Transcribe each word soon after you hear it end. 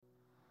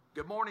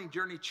Good morning,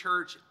 Journey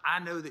Church. I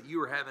know that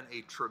you are having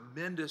a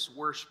tremendous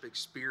worship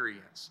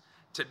experience.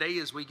 Today,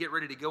 as we get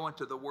ready to go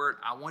into the Word,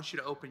 I want you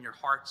to open your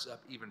hearts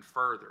up even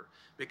further,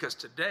 because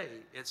today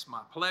it's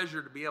my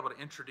pleasure to be able to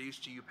introduce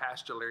to you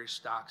Pastor Larry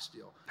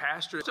Stockstill.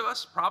 Pastor, most of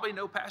us probably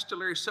know Pastor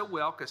Larry so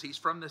well because he's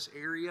from this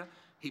area.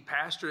 He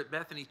pastored at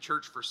Bethany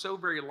Church for so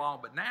very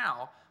long, but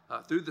now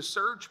through the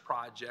Surge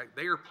Project,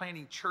 they are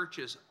planting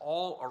churches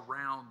all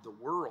around the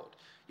world.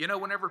 You know,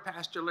 whenever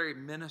Pastor Larry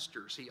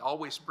ministers, he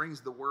always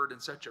brings the word in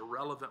such a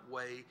relevant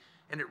way,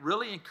 and it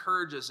really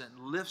encourages and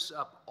lifts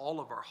up all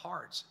of our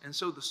hearts. And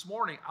so this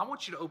morning, I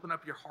want you to open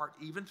up your heart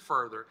even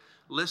further,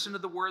 listen to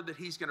the word that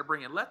he's going to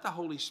bring, and let the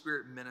Holy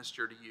Spirit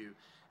minister to you.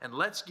 And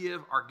let's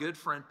give our good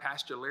friend,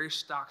 Pastor Larry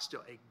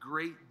Stockstill, a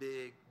great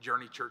big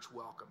Journey Church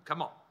welcome.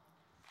 Come on.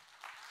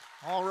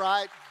 All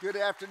right, good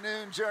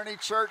afternoon, Journey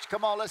Church.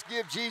 Come on, let's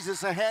give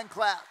Jesus a hand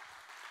clap.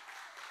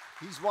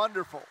 He's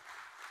wonderful.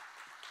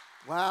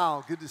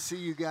 Wow, good to see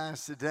you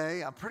guys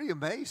today. I'm pretty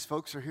amazed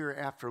folks are here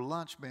after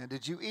lunch, man.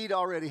 Did you eat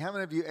already? How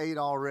many of you ate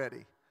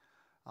already?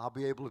 I'll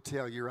be able to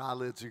tell your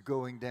eyelids are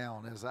going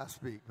down as I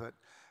speak. But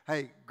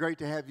hey, great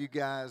to have you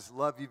guys.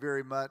 Love you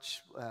very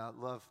much.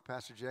 Love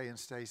Pastor Jay and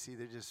Stacy.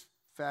 They're just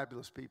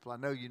fabulous people. I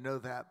know you know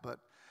that, but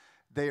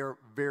they are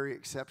very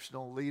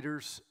exceptional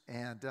leaders,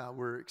 and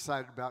we're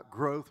excited about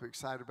growth. We're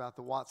excited about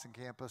the Watson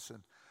campus and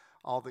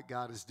all that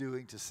God is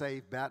doing to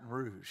save Baton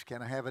Rouge.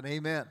 Can I have an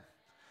amen?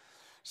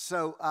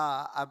 So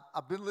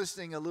I've been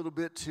listening a little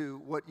bit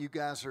to what you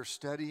guys are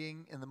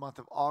studying in the month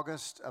of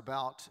August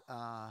about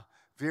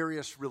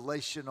various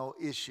relational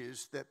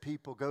issues that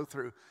people go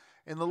through.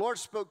 And the Lord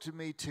spoke to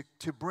me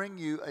to bring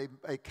you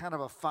a kind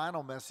of a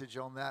final message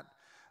on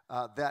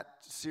that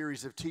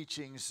series of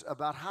teachings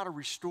about how to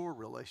restore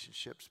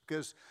relationships,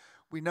 because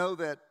we know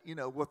that, you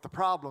know, what the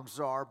problems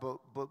are, but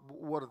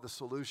what are the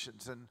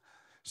solutions? And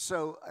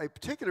so a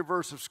particular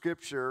verse of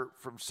Scripture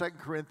from 2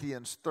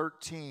 Corinthians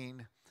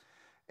 13,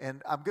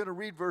 and I'm going to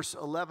read verse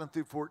 11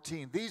 through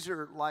 14. These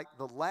are like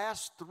the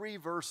last three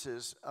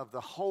verses of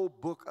the whole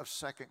book of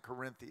 2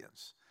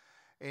 Corinthians.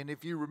 And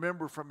if you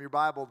remember from your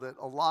Bible that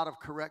a lot of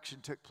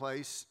correction took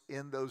place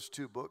in those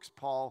two books.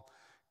 Paul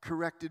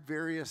corrected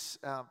various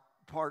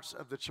parts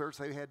of the church.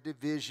 They had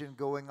division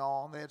going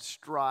on. They had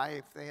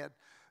strife. They had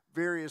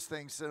various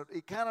things. So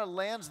it kind of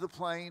lands the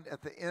plane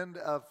at the end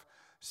of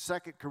 2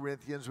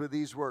 Corinthians with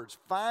these words.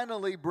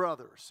 Finally,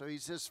 brothers. So he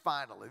says,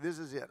 finally. This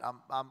is it.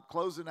 I'm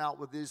closing out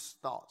with these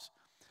thoughts.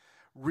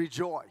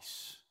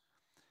 Rejoice.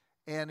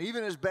 And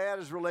even as bad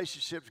as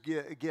relationships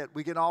get,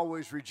 we can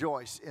always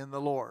rejoice in the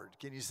Lord.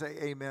 Can you say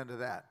amen to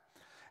that?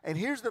 And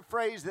here's the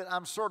phrase that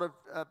I'm sort of,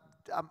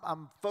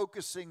 I'm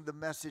focusing the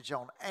message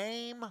on.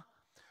 Aim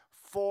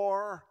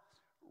for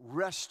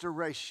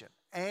restoration.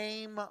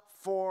 Aim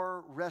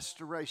for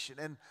restoration.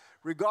 And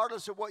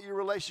regardless of what your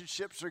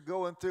relationships are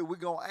going through, we're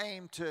going to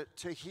aim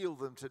to heal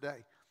them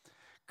today.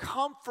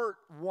 Comfort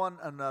one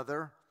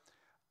another.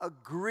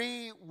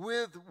 Agree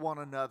with one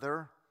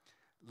another.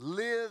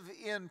 Live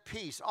in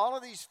peace. All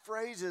of these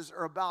phrases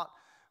are about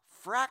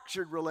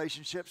fractured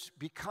relationships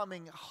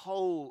becoming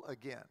whole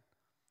again.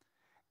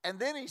 And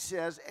then he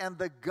says, and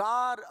the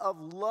God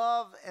of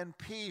love and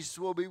peace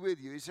will be with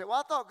you. He said,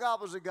 well, I thought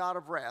God was a God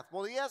of wrath.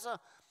 Well, he has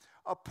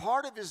a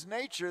part of his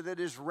nature that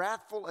is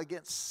wrathful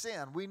against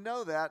sin. We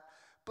know that.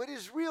 But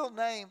his real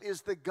name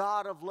is the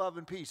God of love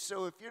and peace.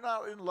 So if you're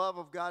not in love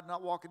of God,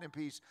 not walking in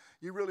peace,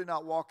 you're really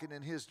not walking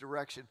in his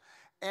direction.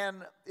 And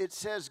it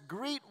says,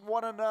 greet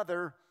one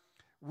another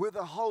with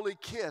a holy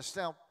kiss.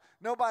 Now,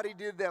 nobody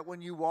did that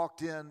when you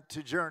walked in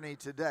to Journey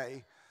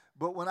today.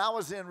 But when I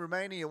was in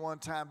Romania one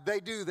time, they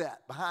do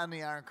that behind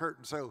the Iron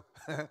Curtain. So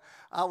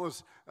I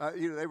was,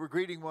 they were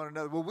greeting one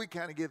another. Well, we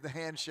kind of give the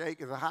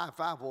handshake as a high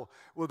five. Well,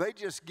 they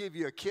just give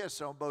you a kiss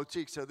on both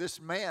cheeks. So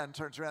this man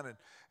turns around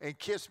and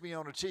kissed me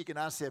on the cheek. And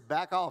I said,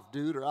 back off,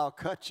 dude, or I'll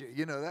cut you.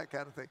 You know, that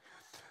kind of thing.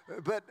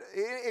 But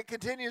it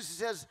continues. It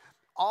says,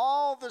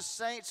 all the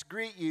saints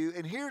greet you.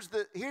 And here's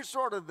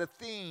sort of the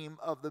theme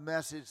of the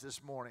message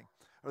this morning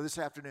or this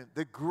afternoon.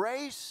 The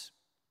grace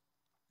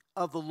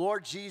of the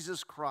Lord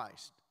Jesus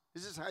Christ.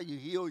 This is how you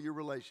heal your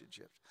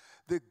relationships.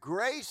 The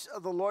grace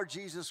of the Lord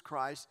Jesus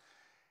Christ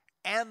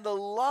and the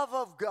love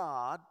of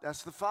God,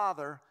 that's the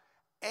Father,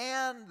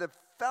 and the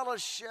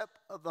fellowship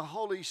of the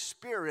Holy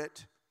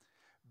Spirit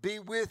be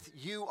with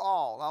you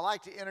all. I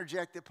like to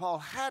interject that Paul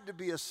had to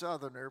be a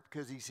Southerner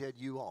because he said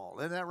you all.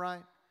 Isn't that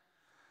right?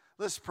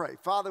 Let's pray.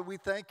 Father, we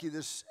thank you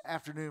this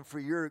afternoon for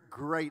your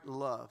great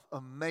love,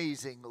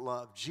 amazing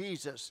love.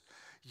 Jesus,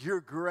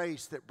 your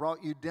grace that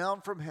brought you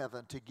down from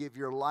heaven to give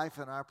your life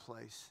in our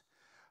place.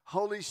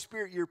 Holy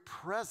Spirit, your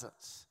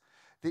presence,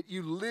 that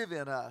you live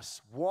in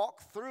us, walk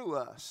through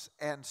us,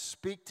 and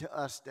speak to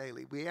us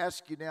daily. We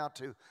ask you now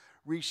to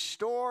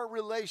restore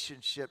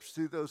relationships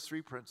through those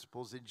three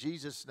principles. In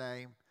Jesus'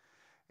 name,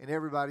 and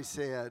everybody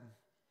said,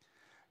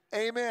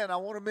 amen. I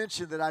want to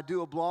mention that I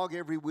do a blog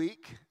every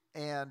week,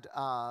 and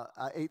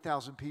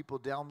 8,000 people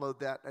download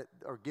that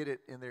or get it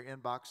in their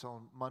inbox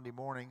on Monday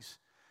mornings.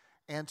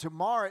 And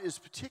tomorrow is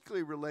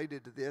particularly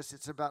related to this.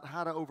 It's about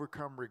how to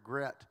overcome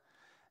regret.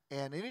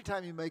 And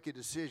anytime you make a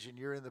decision,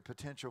 you're in the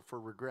potential for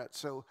regret.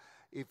 So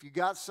if you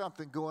got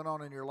something going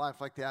on in your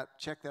life like that,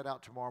 check that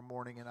out tomorrow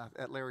morning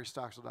at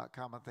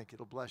larrystockstill.com. I think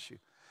it'll bless you.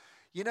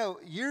 You know,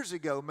 years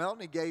ago,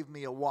 Melanie gave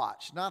me a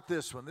watch. Not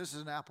this one. This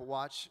is an Apple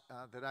Watch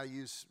that I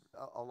use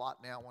a lot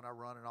now when I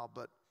run and all.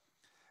 But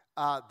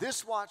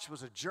this watch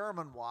was a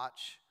German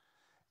watch,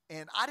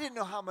 and I didn't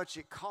know how much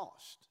it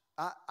cost.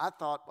 I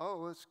thought,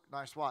 oh, it's a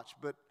nice watch.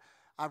 But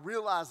I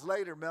realized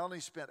later Melanie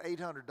spent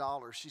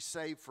 $800. She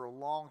saved for a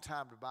long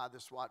time to buy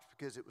this watch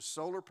because it was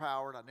solar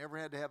powered. I never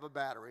had to have a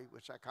battery,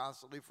 which I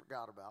constantly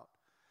forgot about.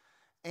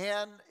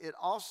 And it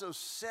also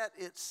set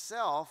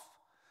itself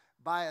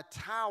by a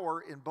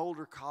tower in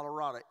Boulder,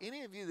 Colorado.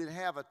 Any of you that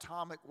have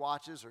atomic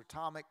watches or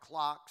atomic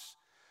clocks,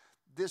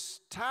 this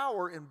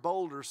tower in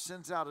Boulder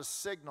sends out a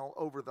signal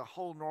over the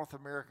whole North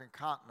American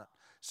continent.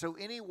 So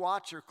any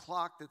watch or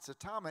clock that's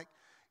atomic,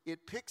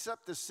 it picks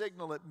up the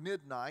signal at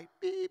midnight,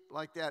 beep,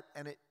 like that,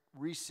 and it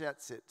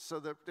resets it. So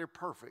they're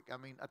perfect. I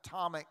mean,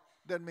 atomic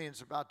doesn't mean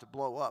it's about to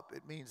blow up.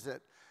 It means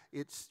that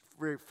it's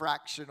very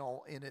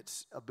fractional in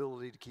its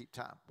ability to keep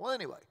time. Well,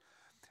 anyway,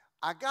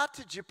 I got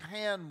to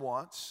Japan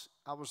once.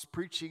 I was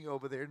preaching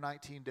over there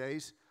 19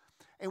 days.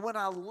 And when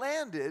I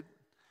landed,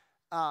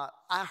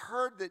 I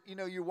heard that, you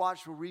know, your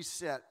watch will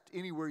reset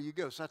anywhere you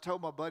go. So I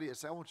told my buddy, I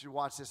said, I want you to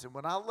watch this. And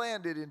when I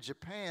landed in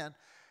Japan,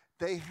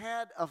 they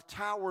had a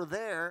tower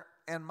there,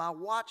 and my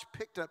watch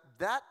picked up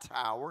that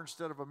tower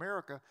instead of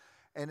America,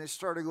 and it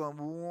started going,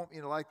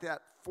 you know, like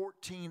that,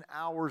 14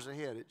 hours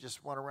ahead. It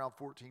just went around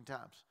 14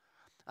 times.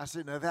 I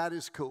said, no, that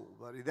is cool,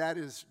 buddy. That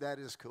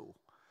is cool.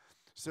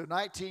 So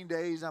 19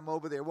 days, I'm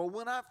over there. Well,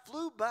 when I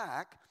flew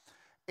back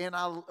and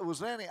I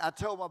was landing, I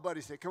told my buddy,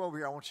 I said, come over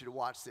here, I want you to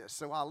watch this.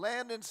 So I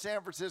land in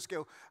San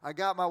Francisco. I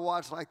got my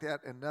watch like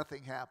that, and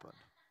nothing happened.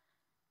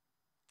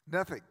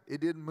 Nothing.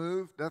 It didn't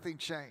move. Nothing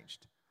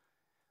changed.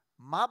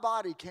 My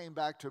body came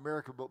back to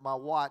America, but my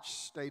watch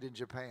stayed in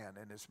Japan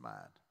in its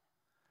mind.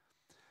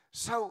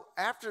 So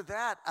after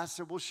that, I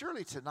said, well,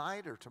 surely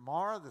tonight or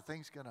tomorrow the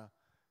thing's going to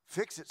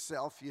fix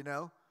itself, you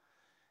know.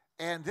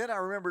 And then I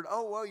remembered,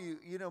 oh, well,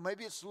 you know,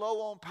 maybe it's low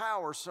on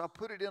power. So I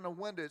put it in a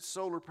window. It's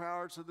solar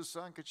powered so the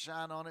sun could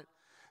shine on it.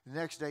 The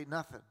next day,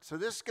 nothing. So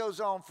this goes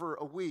on for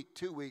a week,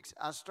 2 weeks.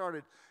 I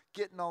started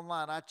getting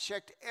online. I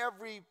checked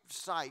every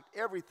site,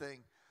 everything.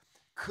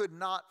 Could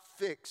not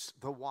fix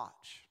the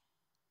watch.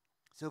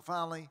 So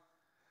finally,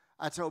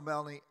 I told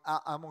Melanie,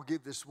 I'm going to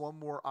give this one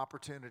more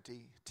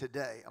opportunity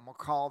today. I'm going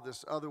to call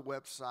this other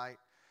website.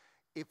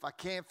 If I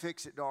can't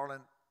fix it, darling,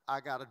 I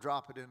got to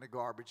drop it in the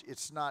garbage.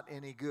 It's not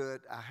any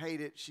good. I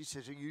hate it. She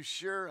says, are you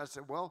sure? I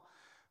said, well,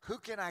 who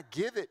can I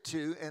give it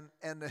to?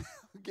 And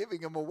giving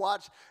them a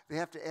watch, they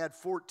have to add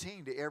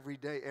 14 to every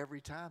day,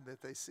 every time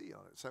that they see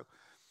on it. So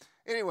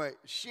anyway,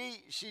 she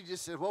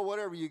just said, well,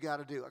 whatever you got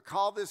to do. I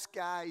called this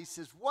guy. He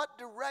says, what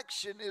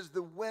direction is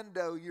the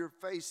window you're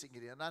facing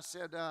it in? I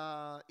said,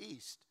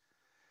 east.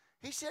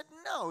 He said,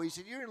 no. He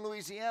said, you're in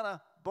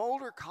Louisiana.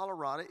 Boulder,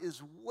 Colorado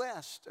is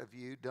west of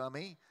you,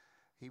 dummy.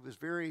 He was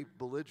very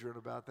belligerent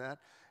about that.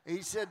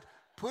 He said,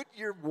 put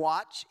your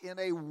watch in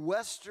a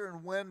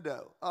western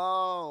window.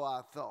 Oh,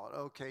 I thought,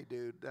 okay,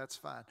 dude, that's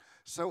fine.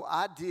 So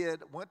I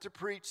did, went to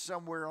preach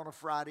somewhere on a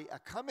Friday. I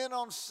come in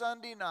on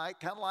Sunday night,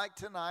 kind of like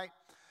tonight.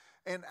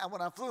 And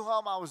when I flew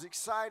home, I was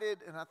excited,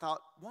 and I thought,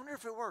 wonder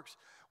if it works.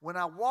 When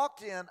I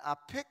walked in, I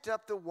picked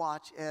up the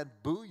watch, and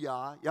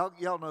booyah.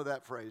 Y'all know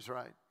that phrase,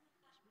 right?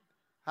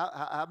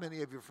 How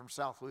many of you are from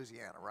South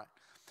Louisiana, right?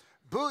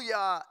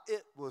 Booyah,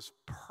 it was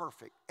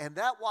perfect. And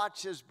that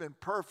watch has been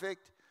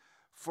perfect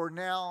for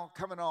now,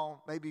 coming on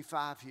maybe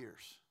 5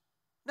 years.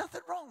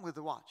 Nothing wrong with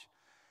the watch.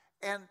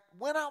 And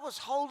when I was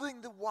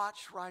holding the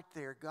watch right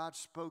there, God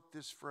spoke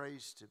this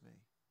phrase to me.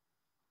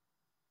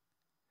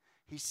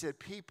 He said,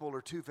 people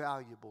are too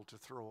valuable to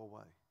throw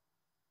away.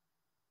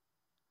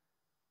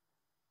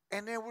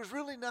 And there was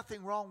really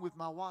nothing wrong with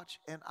my watch,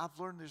 and I've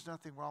learned there's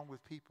nothing wrong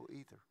with people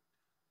either.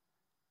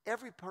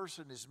 Every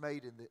person is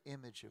made in the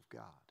image of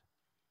God.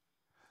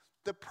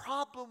 The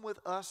problem with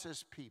us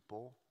as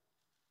people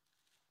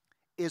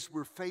is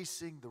we're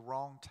facing the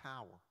wrong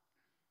tower.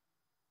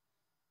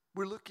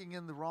 We're looking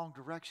in the wrong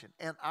direction,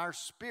 and our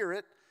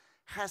spirit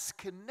has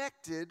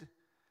connected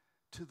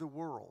to the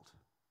world.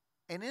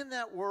 And in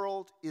that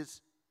world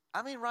is,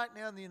 right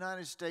now in the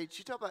United States,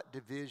 you talk about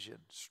division,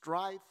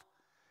 strife,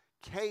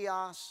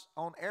 chaos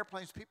on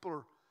airplanes. People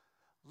are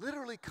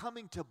literally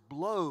coming to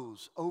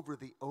blows over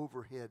the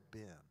overhead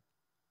bin.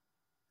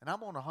 And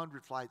I'm on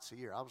 100 flights a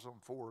year. I was on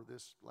 4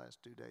 this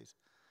last 2 days.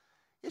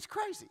 It's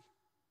crazy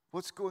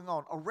what's going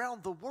on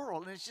around the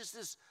world. And it's just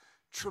this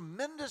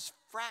tremendous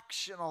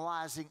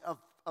fractionalizing of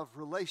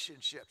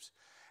relationships.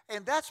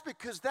 And that's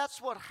because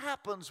that's what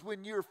happens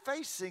when you're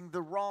facing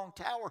the wrong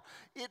tower.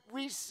 It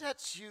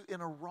resets you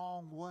in a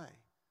wrong way.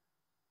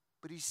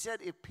 But he said,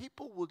 if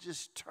people will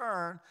just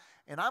turn,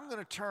 and I'm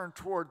going to turn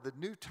toward the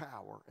new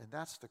tower, and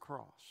that's the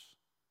cross.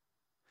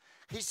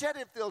 He said,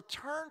 if they'll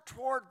turn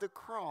toward the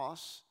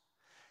cross,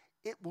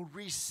 it will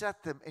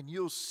reset them, and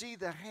you'll see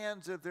the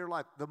hands of their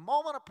life. The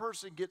moment a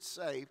person gets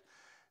saved,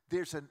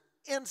 there's an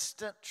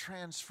instant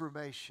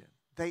transformation.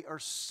 They are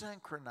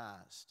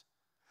synchronized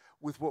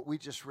with what we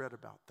just read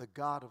about, the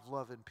God of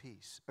love and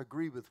peace.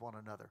 Agree with one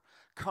another,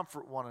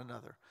 comfort one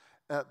another,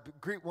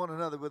 greet one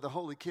another with a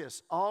holy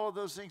kiss. All of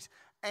those things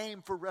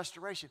aim for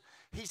restoration.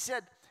 He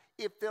said,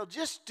 if they'll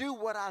just do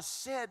what I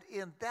said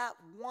in that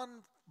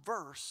one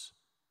verse,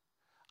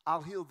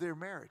 I'll heal their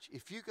marriage.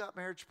 If you got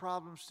marriage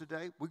problems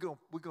today, we're going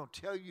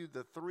to tell you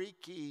the 3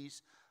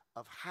 keys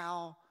of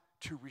how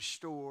to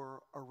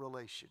restore a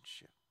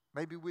relationship.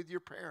 Maybe with your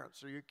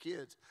parents or your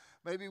kids.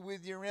 Maybe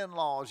with your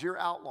in-laws, your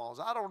outlaws.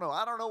 I don't know.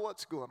 I don't know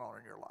what's going on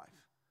in your life.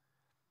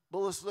 But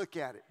let's look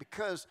at it.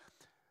 Because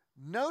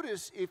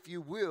notice, if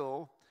you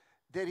will,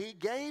 that he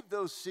gave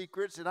those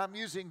secrets, and I'm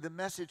using the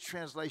Message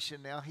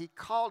translation now. He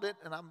called it,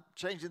 and I'm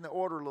changing the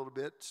order a little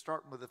bit,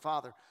 starting with the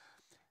Father,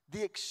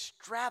 the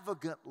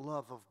extravagant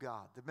love of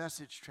God. The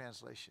Message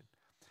translation.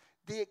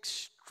 The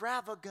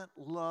extravagant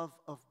love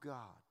of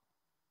God.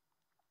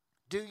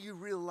 Do you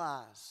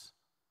realize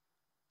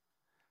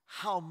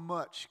how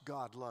much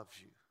God loves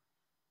you?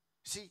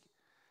 See,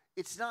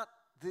 it's not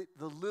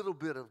the little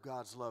bit of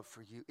God's love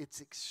for you.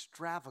 It's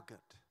extravagant.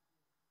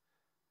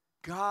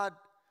 God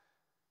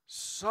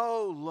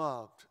so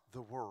loved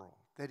the world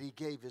that he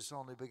gave his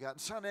only begotten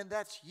Son, and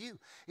that's you.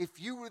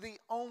 If you were the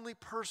only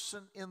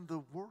person in the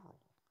world,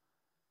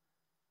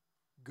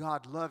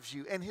 God loves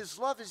you, and his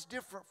love is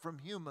different from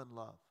human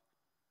love.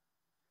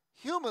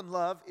 Human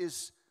love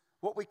is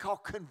what we call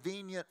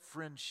convenient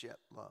friendship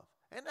love,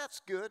 and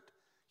that's good.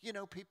 You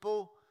know,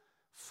 people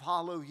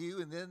follow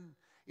you, and then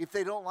if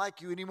they don't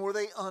like you anymore,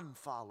 they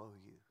unfollow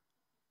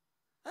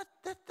you.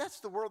 That's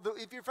the world.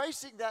 If you're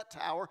facing that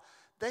tower,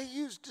 they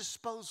use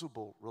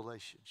disposable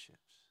relationships.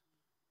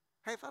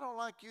 Hey, if I don't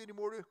like you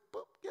anymore,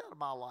 boop, get out of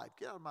my life.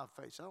 Get out of my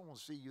face. I don't want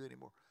to see you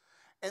anymore.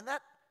 And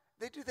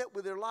they do that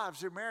with their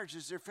lives, their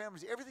marriages, their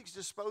families. Everything's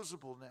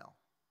disposable now.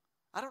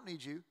 I don't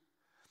need you.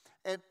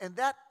 And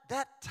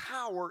that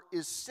tower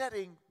is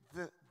setting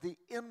the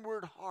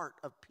inward heart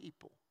of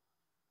people.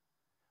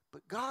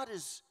 But God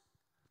is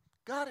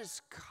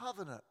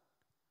covenant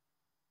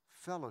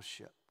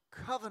fellowship,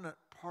 covenant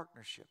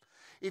partnership.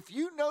 If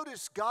you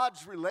notice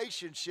God's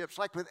relationships,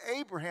 like with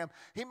Abraham,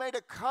 he made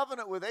a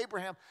covenant with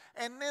Abraham,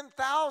 and then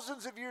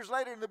thousands of years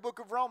later in the book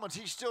of Romans,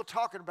 he's still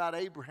talking about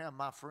Abraham,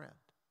 my friend.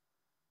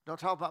 Don't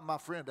talk about my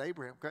friend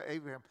Abraham.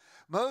 Abraham.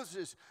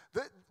 Moses,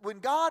 when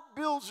God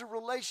builds a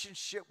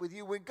relationship with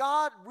you, when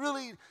God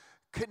really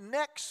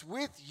connects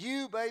with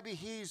you, baby,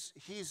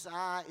 his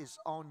eye is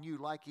on you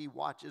like he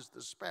watches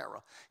the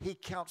sparrow. He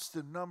counts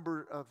the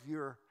number of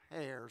your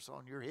hairs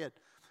on your head,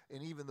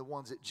 and even the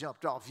ones that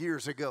jumped off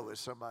years ago, as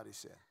somebody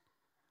said.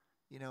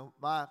 You know,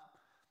 my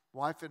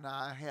wife and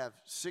I have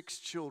 6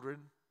 children.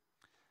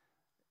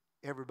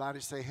 Everybody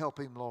say, help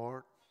him,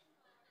 Lord.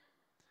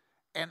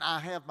 And I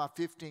have my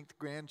 15th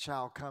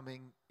grandchild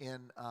coming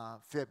in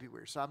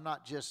February. So I'm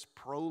not just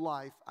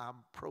pro-life, I'm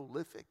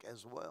prolific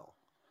as well.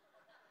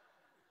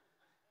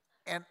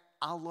 And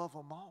I love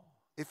them all.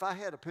 If I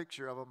had a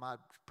picture of them, I'd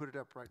put it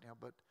up right now.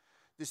 But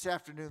this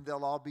afternoon,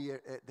 they'll all be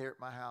there at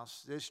my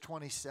house. There's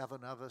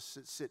 27 of us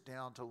that sit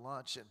down to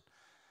lunch.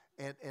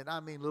 And I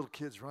mean, little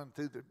kids run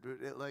through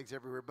their legs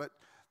everywhere. But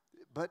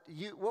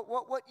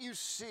what you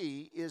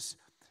see is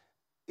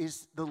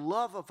the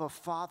love of a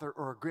father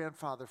or a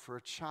grandfather for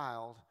a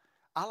child.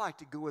 I like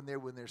to go in there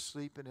when they're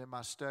sleeping in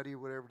my study or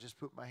whatever, just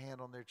put my hand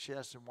on their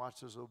chest and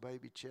watch those little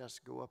baby chests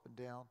go up and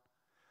down.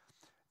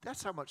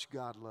 That's how much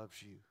God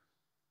loves you.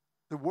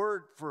 The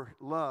word for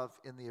love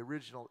in the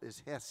original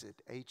is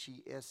hesed,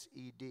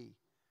 H-E-S-E-D.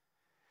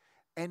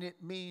 And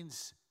it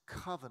means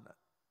covenant,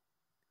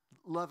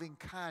 loving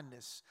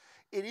kindness.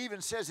 It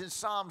even says in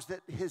Psalms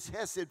that his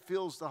hesed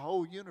fills the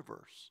whole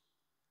universe.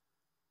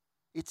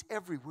 It's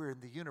everywhere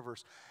in the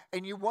universe.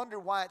 And you wonder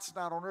why it's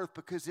not on earth,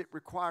 because it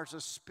requires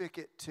a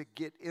spigot to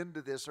get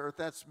into this earth.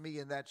 That's me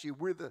and that's you.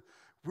 We're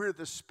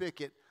the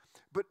spigot.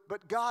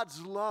 But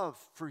God's love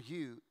for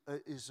you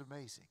is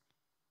amazing.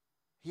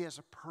 He has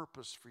a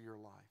purpose for your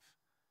life.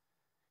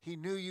 He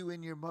knew you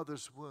in your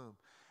mother's womb.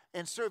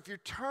 And so if you're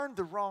turned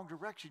the wrong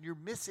direction, you're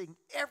missing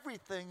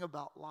everything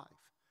about life.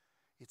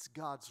 It's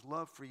God's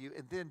love for you.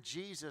 And then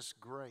Jesus'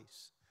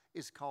 grace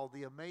is called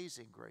the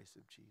amazing grace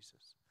of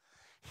Jesus.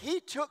 He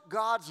took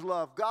God's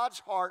love, God's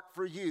heart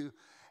for you,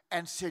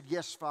 and said,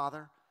 yes,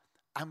 Father,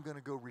 I'm going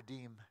to go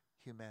redeem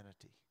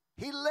humanity.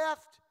 He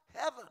left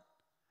heaven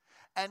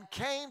and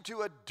came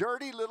to a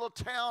dirty little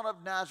town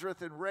of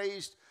Nazareth and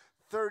raised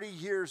 30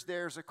 years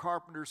there as a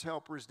carpenter's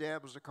helper. His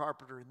dad was a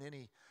carpenter, and then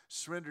he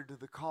surrendered to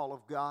the call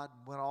of God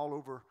and went all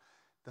over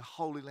the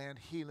Holy Land,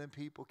 healing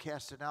people,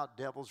 casting out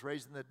devils,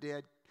 raising the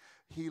dead,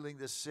 healing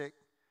the sick.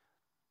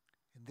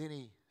 And then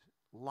he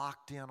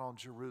locked in on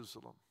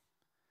Jerusalem,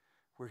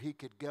 where he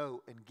could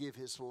go and give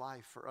his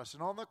life for us.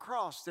 And on the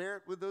cross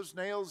there, with those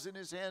nails in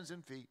his hands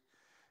and feet,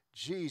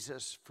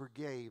 Jesus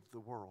forgave the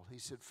world. He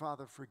said,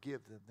 Father,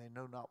 forgive them. They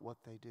know not what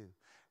they do.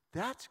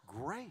 That's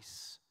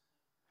grace.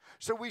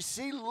 So we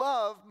see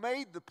love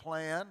made the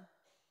plan.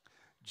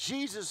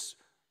 Jesus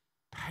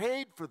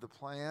paid for the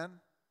plan.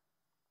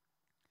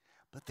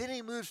 But then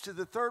he moves to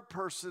the third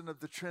person of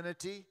the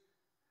Trinity,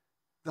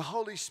 the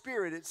Holy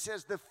Spirit. It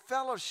says the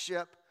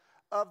fellowship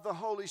of the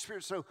Holy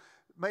Spirit. So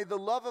may the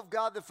love of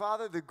God the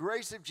Father, the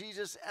grace of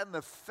Jesus, and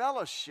the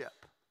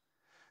fellowship,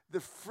 the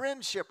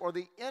friendship or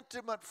the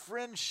intimate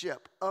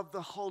friendship of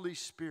the Holy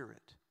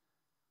Spirit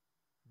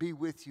be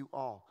with you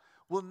all.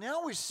 Well,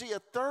 now we see a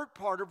third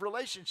part of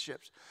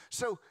relationships.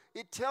 So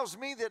it tells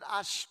me that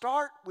I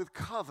start with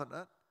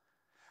covenant,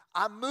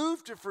 I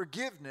move to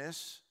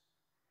forgiveness,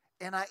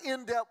 and I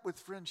end up with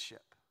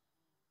friendship.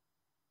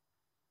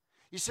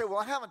 You say, well,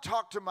 I haven't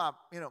talked to my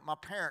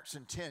parents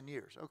in 10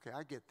 years. Okay,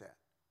 I get that.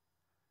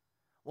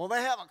 Well,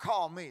 they haven't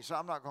called me, so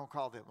I'm not going to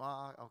call them.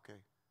 Okay.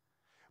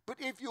 But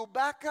if you'll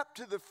back up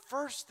to the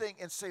first thing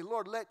and say,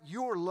 Lord, let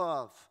your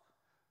love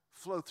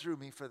flow through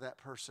me for that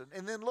person.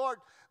 And then, Lord,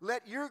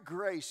 let your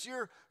grace,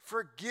 your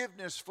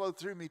forgiveness flow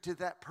through me to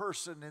that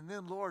person. And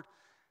then, Lord,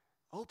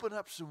 open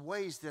up some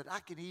ways that I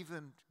can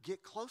even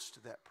get close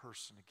to that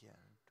person again,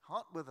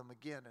 hunt with them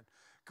again, and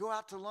go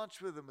out to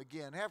lunch with them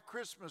again, have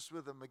Christmas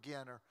with them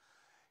again. Or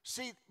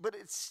see, but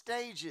it's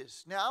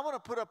stages. Now, I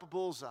want to put up a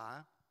bullseye.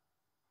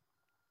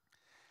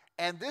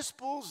 And this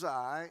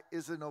bullseye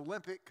is an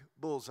Olympic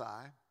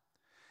bullseye.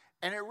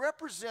 And it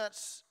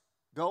represents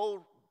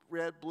gold,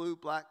 red, blue,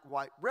 black,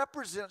 white.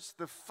 Represents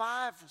the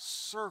 5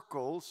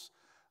 circles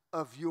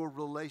of your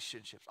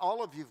relationships.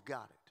 All of you've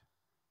got it.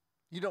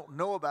 You don't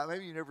know about it.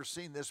 Maybe you've never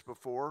seen this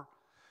before.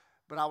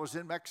 But I was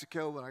in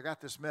Mexico when I got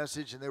this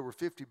message, and there were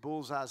 50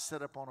 bullseyes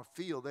set up on a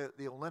field.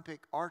 The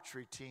Olympic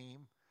archery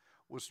team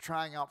was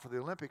trying out for the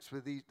Olympics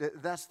with these.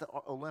 That's the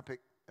Olympic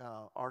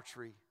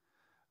archery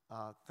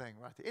thing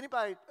right there.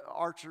 Anybody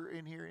archer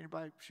in here?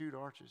 Anybody shoot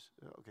arches?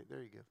 Okay,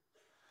 there you go.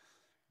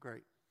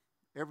 Great.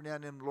 Every now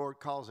and then the Lord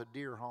calls a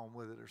deer home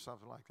with it or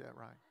something like that,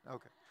 right?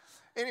 Okay.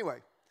 Anyway,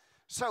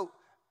 so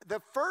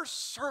the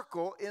first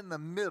circle in the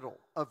middle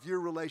of your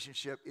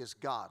relationship is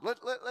God.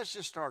 Let's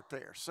just start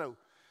there. So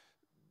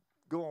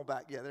go on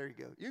back. Yeah, there you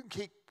go. You can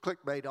keep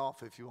clickbait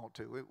off if you want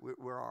to.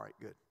 We're all right,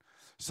 good.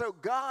 So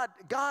God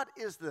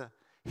is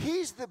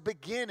He's the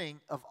beginning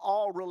of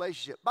all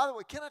relationship. By the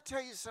way, can I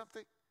tell you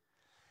something?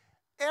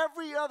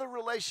 Every other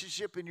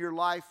relationship in your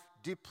life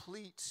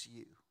depletes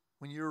you.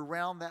 When you're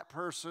around that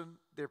person,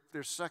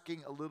 they're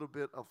sucking a little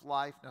bit of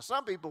life. Now,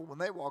 some people, when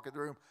they walk in the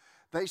room,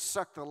 they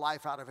suck the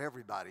life out of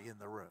everybody in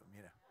the room,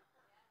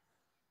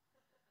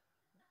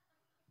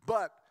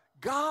 But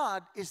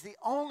God is the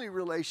only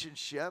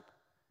relationship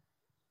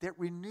that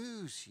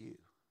renews you.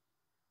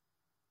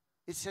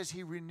 It says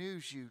He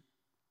renews you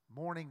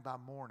morning by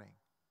morning.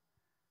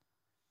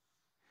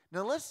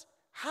 Now,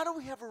 how do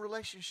we have a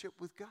relationship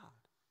with God?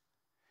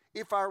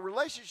 If our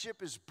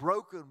relationship is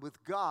broken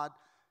with God,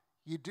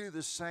 you do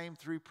the same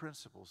 3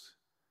 principles: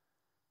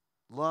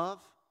 love,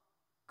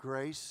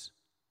 grace,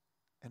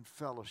 and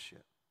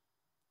fellowship.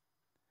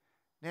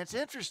 Now, it's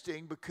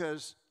interesting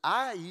because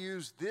I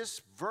use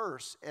this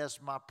verse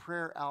as my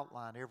prayer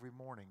outline every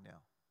morning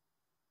now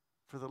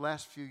for the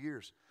last few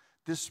years.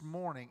 This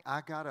morning,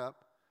 I got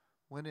up,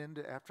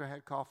 after I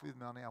had coffee with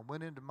Melanie, I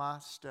went into my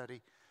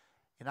study,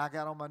 and I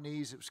got on my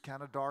knees. It was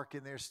kind of dark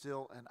in there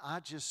still, and I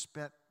just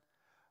spent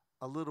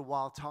a little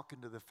while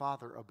talking to the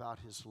Father about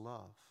His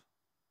love.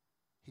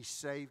 He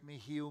saved me,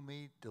 healed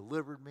me,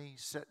 delivered me,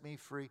 set me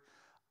free.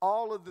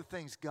 All of the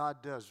things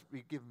God does.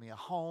 He's given me a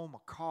home,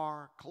 a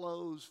car,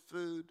 clothes,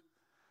 food.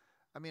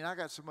 I mean, I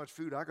got so much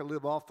food, I could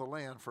live off the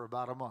land for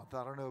about a month.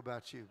 I don't know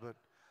about you, but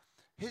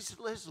His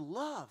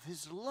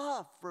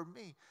love for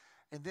me.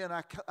 And then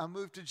I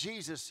moved to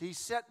Jesus. He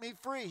set me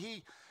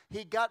free.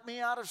 He got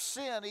me out of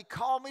sin. He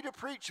called me to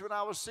preach when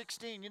I was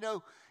 16.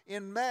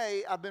 In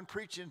May, I've been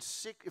preaching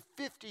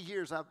 50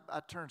 years. I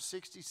turned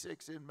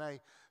 66 in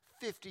May.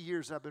 50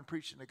 years I've been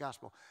preaching the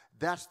gospel.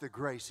 That's the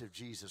grace of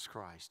Jesus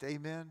Christ.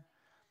 Amen?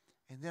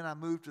 And then I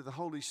moved to the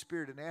Holy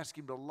Spirit and asked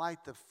Him to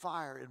light the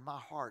fire in my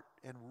heart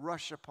and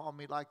rush upon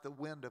me like the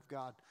wind of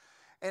God.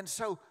 And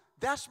so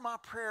that's my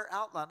prayer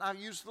outline. I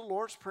use the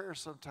Lord's Prayer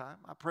sometime.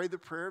 I pray the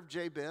prayer of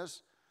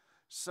Jabez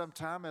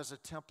sometime as a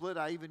template.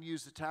 I even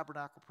use the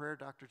tabernacle prayer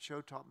Dr.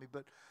 Cho taught me.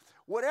 But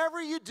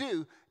whatever you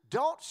do,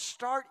 don't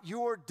start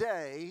your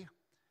day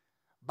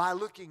by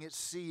looking at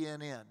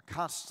CNN,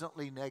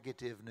 constantly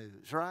negative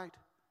news, right?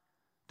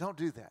 Don't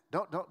do that.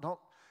 Don't,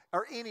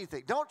 or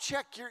anything. Don't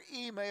check your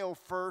email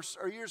first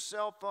or your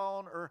cell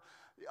phone or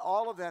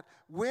all of that.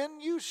 When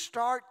you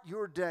start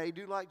your day,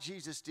 do like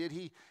Jesus did.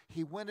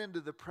 He went into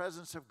the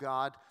presence of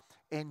God,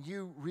 and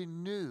you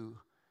renew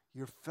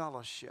your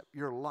fellowship,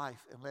 your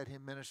life, and let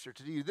Him minister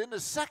to you. Then the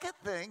second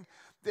thing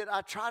that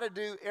I try to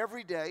do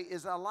every day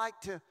is I like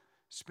to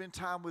spend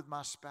time with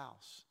my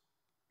spouse.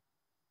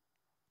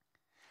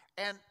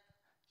 And,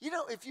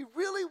 if you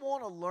really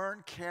want to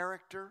learn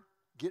character,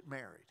 get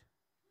married.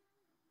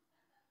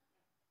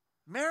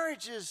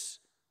 Marriage is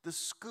the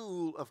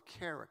school of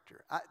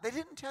character. They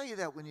didn't tell you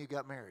that when you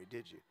got married,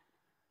 did you?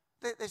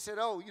 They said,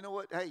 oh, you know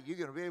what? Hey, you're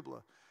going to be able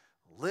to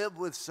live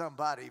with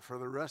somebody for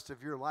the rest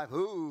of your life.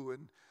 Ooh,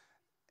 and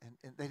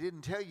they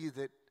didn't tell you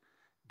that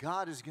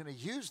God is going to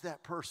use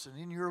that person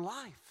in your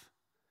life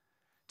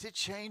to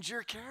change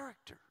your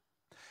character.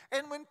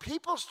 And when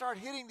people start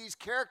hitting these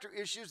character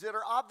issues that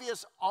are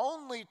obvious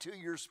only to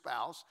your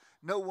spouse,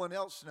 no one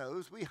else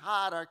knows. We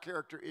hide our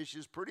character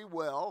issues pretty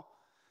well,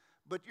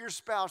 but your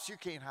spouse, you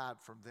can't hide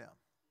from them.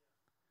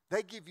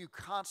 They give you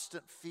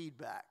constant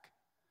feedback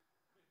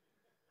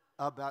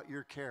about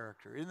your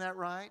character. Isn't that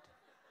right?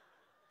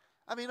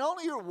 I mean,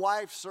 only your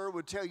wife, sir,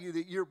 would tell you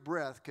that your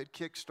breath could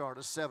kickstart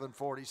a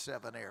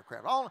 747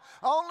 aircraft.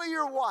 Only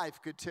your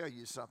wife could tell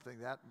you something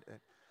that.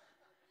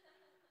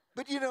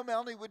 But you know,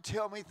 Melanie would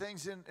tell me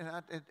things, and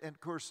of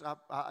course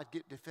I'd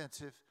get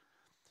defensive.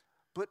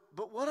 But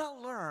what I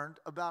learned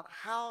about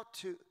how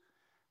to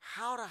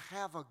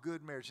have a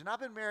good marriage, and I've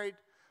been married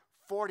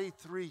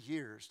 43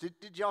 years.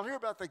 Did y'all hear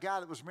about the guy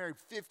that was married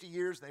 50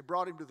 years, and they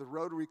brought him to the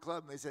Rotary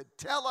Club, and they said,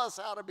 tell us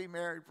how to be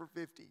married for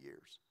 50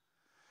 years.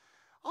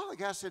 Oh, the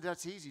guy said,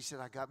 that's easy. He said,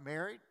 I got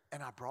married,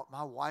 and I brought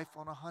my wife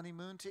on a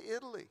honeymoon to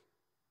Italy.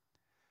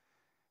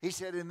 He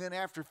said, and then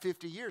after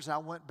 50 years, I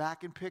went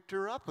back and picked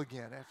her up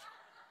again.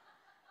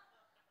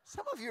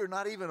 Some of you are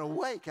not even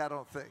awake, I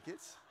don't think.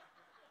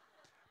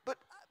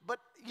 But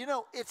you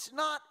know, it's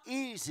not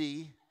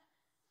easy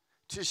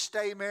to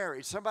stay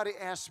married. Somebody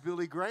asked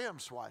Billy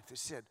Graham's wife, they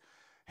said,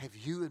 have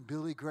you and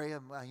Billy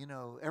Graham,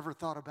 ever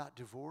thought about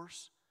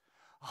divorce?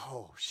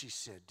 Oh, she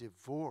said,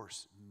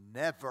 divorce,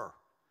 never.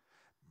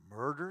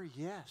 Murder,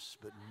 yes,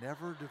 but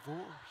never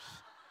divorce.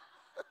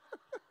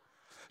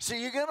 So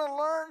you're going to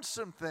learn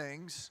some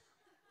things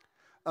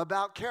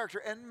about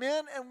character. And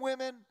men and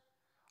women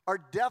are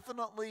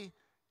definitely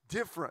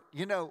different.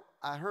 You know,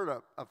 I heard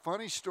a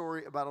funny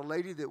story about a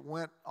lady that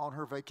went on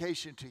her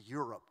vacation to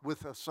Europe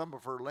with some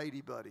of her lady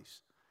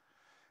buddies.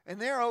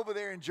 And they're over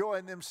there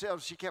enjoying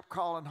themselves. She kept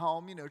calling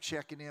home,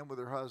 checking in with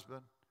her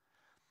husband.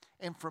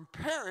 And from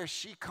Paris,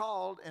 she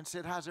called and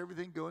said, how's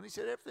everything going? He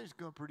said, everything's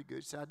going pretty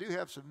good. She said, I do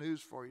have some news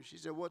for you. She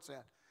said, what's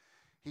that?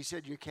 He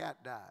said, your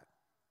cat died.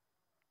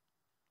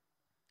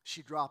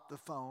 She dropped the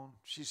phone.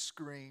 She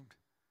screamed.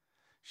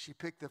 She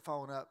picked the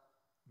phone up,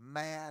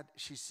 mad.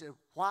 She said,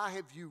 why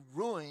have you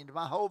ruined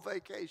my whole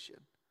vacation?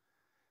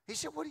 He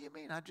said, what do you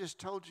mean? I just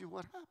told you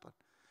what happened.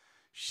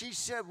 She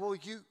said, well,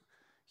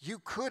 you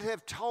could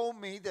have told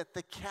me that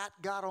the cat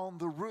got on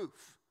the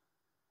roof.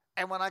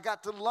 And when I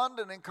got to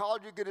London and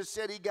called, you could have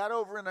said he got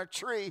over in a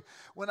tree.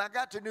 When I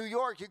got to New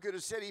York, you could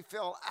have said he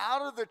fell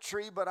out of the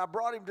tree, but I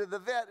brought him to the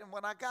vet. And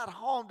when I got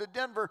home to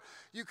Denver,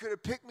 you could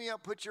have picked me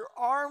up, put your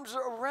arms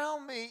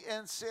around me,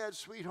 and said,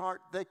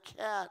 sweetheart, the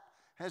cat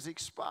has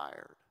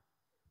expired.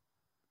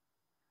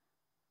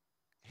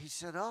 He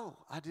said, oh,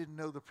 I didn't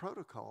know the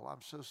protocol.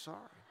 I'm so sorry.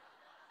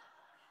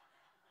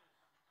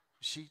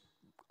 She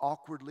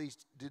awkwardly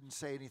didn't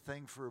say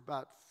anything for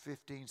about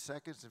 15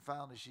 seconds, and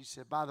finally she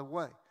said, by the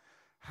way,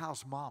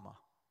 how's Mama?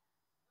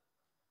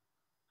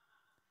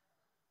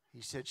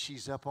 He said,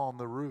 she's up on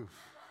the roof.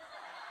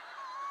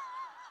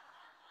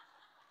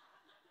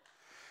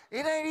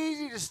 It ain't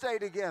easy to stay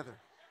together.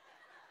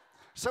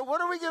 So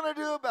what are we going to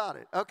do about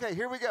it? Okay,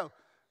 here we go.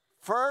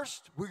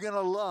 First, we're going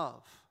to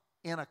love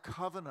in a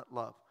covenant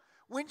love.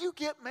 When you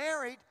get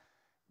married,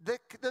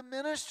 the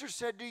minister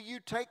said, do you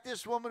take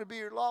this woman to be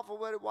your lawful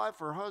wedded wife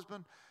or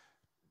husband,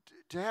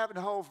 to have and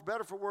hold, for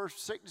better, for worse,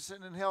 sickness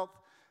and in health?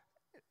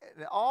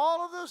 And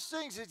all of those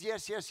things is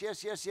yes, yes,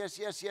 yes, yes, yes,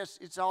 yes, yes.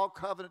 It's all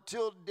covenant.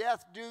 Till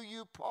death do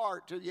you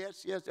part. Till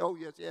yes, yes, oh,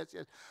 yes, yes,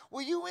 yes.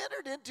 Well, you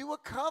entered into a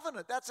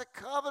covenant. That's a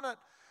covenant.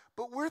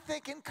 But we're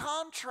thinking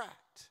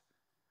contract.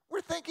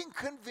 We're thinking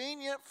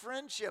convenient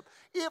friendship.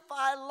 If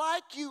I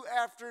like you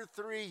after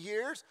 3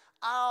 years,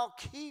 I'll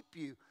keep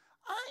you.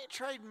 I ain't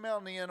trading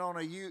Melanie in on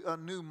a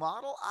new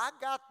model. I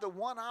got the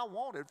one I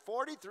wanted,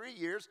 43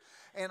 years,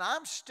 and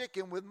I'm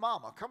sticking with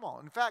Mama. Come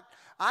on. In fact,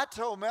 I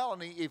told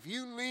Melanie, if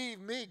you leave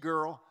me,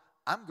 girl,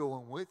 I'm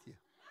going with you.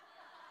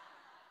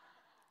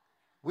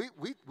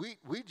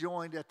 We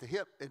joined at the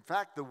hip. In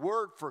fact, the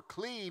word for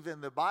cleave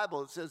in the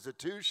Bible, it says the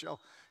two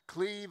shall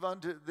cleave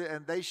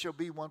and they shall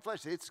be one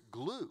flesh. It's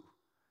glue.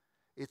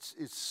 It's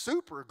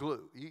super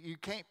glue. You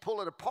can't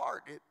pull it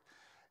apart.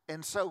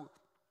 And so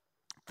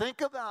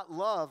think about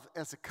love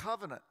as a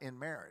covenant in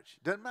marriage.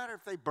 Doesn't matter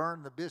if they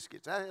burn the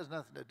biscuits. That has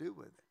nothing to do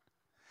with it.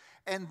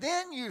 And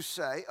then you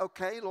say,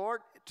 okay,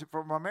 Lord,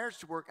 for my marriage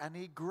to work, I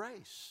need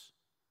grace.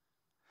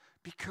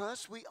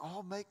 Because we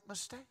all make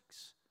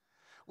mistakes.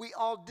 We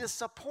all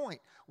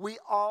disappoint. We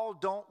all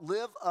don't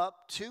live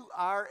up to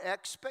our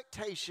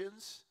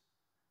expectations.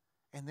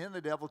 And then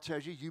the devil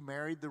tells you, you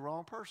married the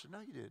wrong person. No,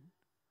 you didn't.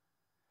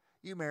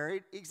 You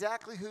married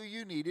exactly who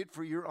you needed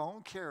for your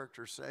own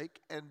character's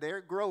sake, and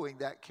they're growing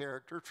that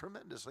character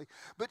tremendously.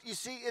 But you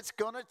see, it's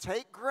going to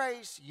take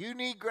grace. You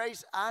need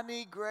grace. I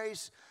need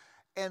grace.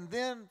 And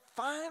then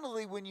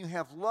finally, when you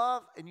have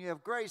love and you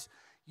have grace,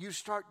 you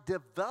start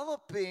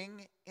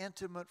developing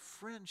intimate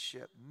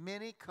friendship.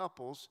 Many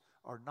couples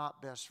are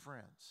not best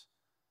friends.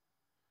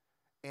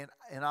 And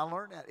I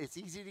learned that. It's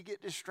easy to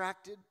get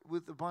distracted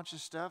with a bunch of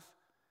stuff.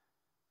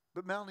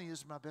 But Melanie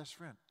is my best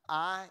friend.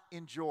 I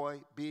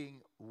enjoy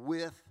being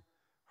with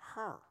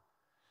her.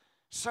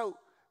 So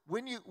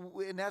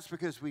and that's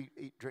because we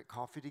drink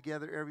coffee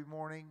together every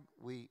morning.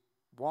 We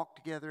walk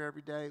together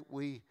every day.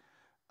 We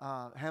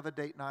have a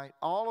date night.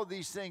 All of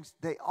these things,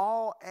 they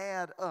all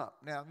add up.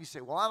 Now, you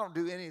say, well, I don't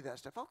do any of that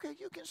stuff. Okay,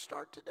 you can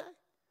start today.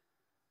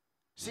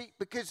 See,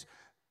 because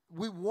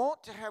we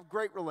want to have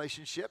great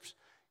relationships.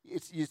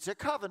 It's a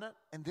covenant,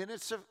 and then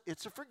it's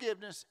a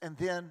forgiveness, and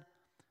then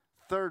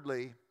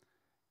thirdly,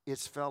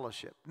 it's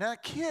fellowship. Now,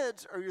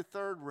 kids are your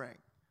third ring.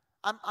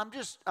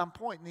 I'm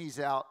pointing these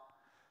out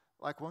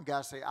like one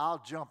guy say,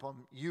 I'll jump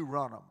them, you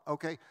run them.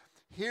 Okay,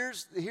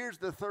 here's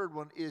the third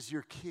one is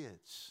your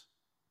kids.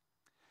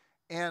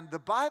 And the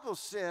Bible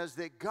says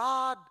that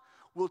God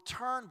will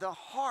turn the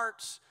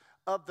hearts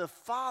of the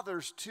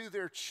fathers to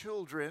their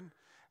children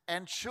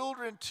and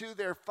children to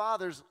their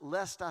fathers,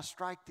 lest I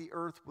strike the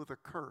earth with a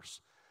curse.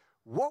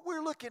 What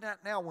we're looking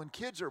at now when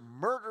kids are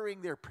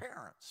murdering their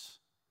parents,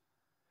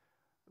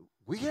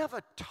 we have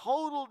a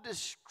total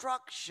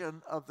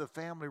destruction of the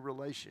family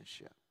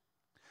relationship.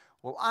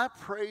 Well, I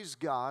praise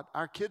God.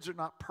 Our kids are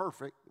not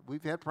perfect.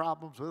 We've had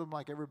problems with them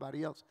like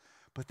everybody else.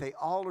 But they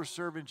all are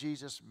serving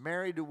Jesus,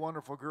 married to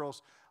wonderful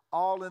girls,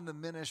 all in the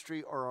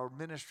ministry or a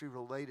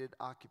ministry-related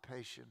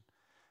occupation.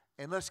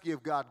 And let's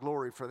give God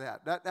glory for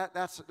that.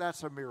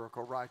 That's a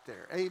miracle right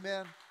there.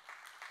 Amen.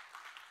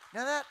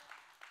 Now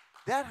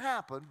that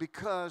happened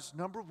because,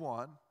 number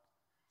one,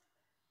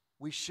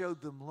 we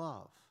showed them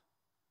love.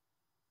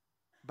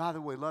 By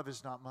the way, love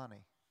is not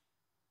money.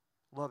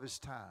 Love is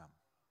time.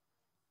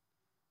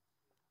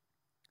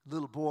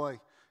 Little boy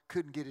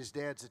couldn't get his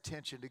dad's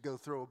attention to go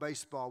throw a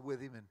baseball with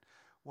him, and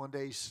one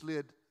day he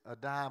slid a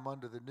dime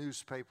under the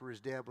newspaper his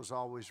dad was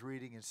always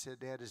reading and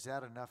said, Dad, is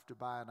that enough to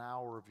buy an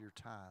hour of your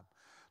time?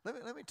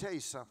 Let me tell you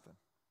something.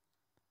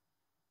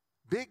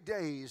 Big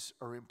days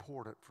are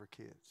important for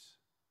kids.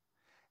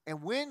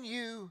 And when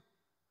you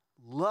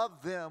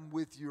love them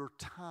with your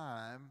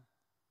time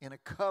in a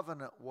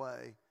covenant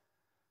way,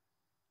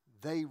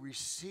 they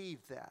receive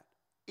that.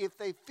 If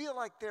they feel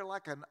like they're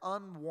like an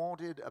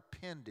unwanted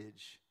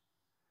appendage,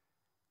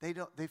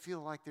 they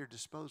feel like they're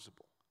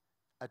disposable.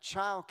 A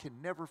child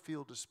can never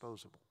feel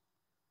disposable.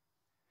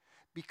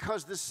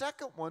 Because the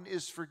second one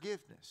is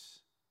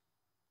forgiveness.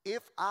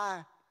 If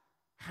I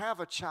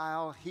have a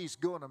child, he's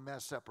going to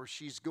mess up or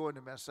she's going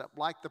to mess up,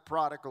 like the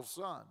prodigal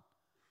son.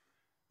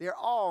 They're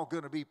all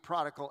going to be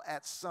prodigal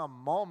at some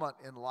moment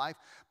in life,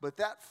 but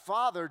that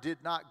father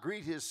did not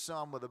greet his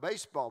son with a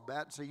baseball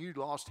bat and say, you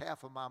lost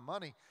half of my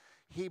money.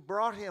 He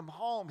brought him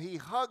home. He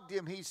hugged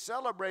him. He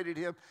celebrated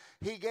him.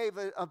 He gave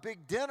a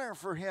big dinner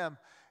for him.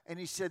 And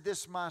he said,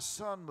 this my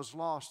son was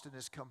lost and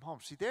has come home.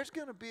 See, there's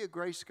going to be a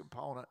grace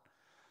component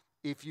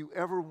if you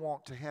ever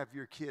want to have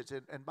your kids.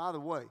 And by the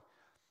way,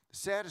 the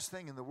saddest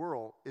thing in the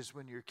world is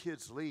when your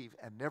kids leave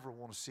and never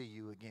want to see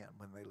you again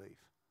when they leave.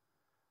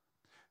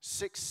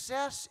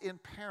 Success in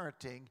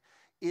parenting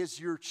is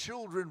your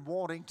children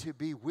wanting to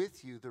be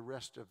with you the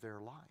rest of their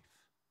life.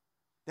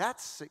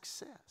 That's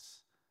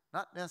success.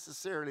 Not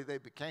necessarily they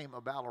became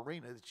a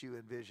ballerina that you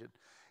envisioned.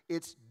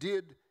 It's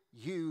did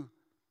you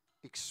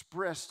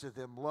express to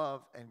them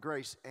love and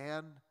grace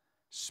and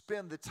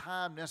spend the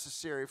time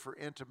necessary for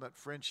intimate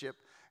friendship.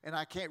 And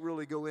I can't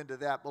really go into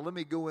that, but let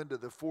me go into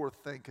the fourth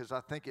thing because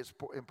I think it's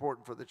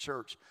important for the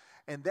church.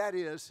 And that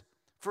is,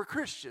 for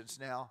Christians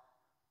now,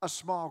 a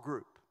small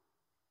group.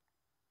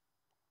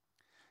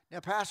 Now,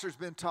 Pastor's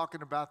been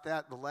talking about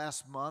that the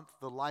last month,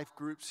 the life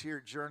groups here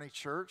at Journey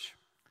Church.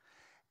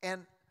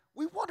 And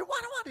we wonder, why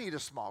do I need a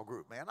small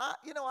group, man?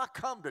 I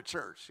come to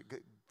church.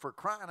 For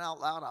crying out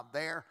loud, I'm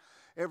there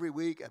every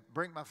week. I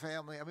bring my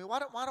family. I mean, why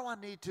do I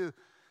need to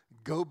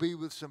go be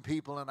with some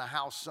people in a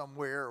house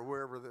somewhere or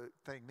wherever the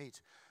thing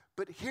meets?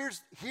 But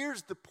here's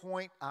the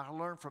point I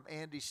learned from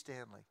Andy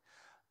Stanley.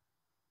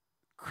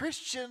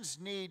 Christians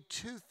need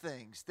two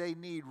things. They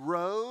need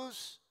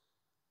rows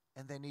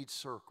and they need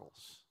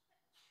circles.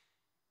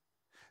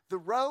 The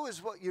row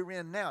is what you're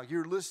in now.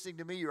 You're listening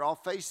to me. You're all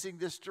facing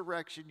this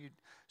direction. You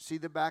see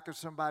the back of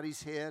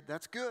somebody's head.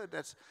 That's good.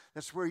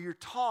 That's where you're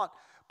taught.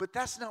 But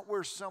that's not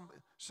where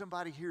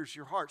somebody hears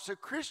your heart. So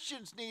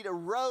Christians need a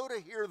row to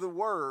hear the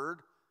word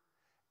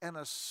and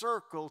a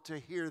circle to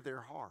hear their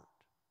heart.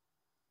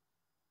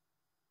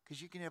 Because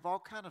you can have all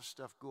kind of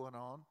stuff going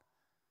on.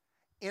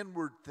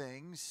 Inward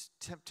things,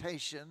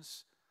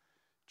 temptations,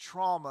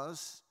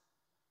 traumas,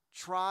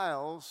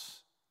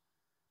 trials,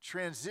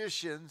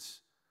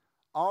 transitions,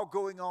 all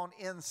going on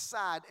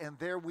inside, and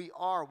there we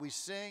are. We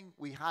sing,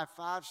 we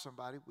high-five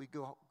somebody, we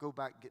go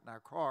back and get in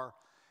our car,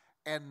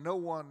 and no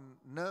one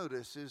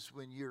notices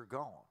when you're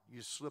gone.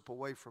 You slip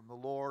away from the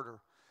Lord.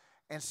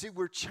 And see,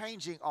 we're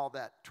changing all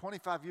that.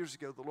 25 years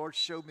ago, the Lord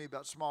showed me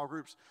about small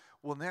groups.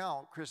 Well,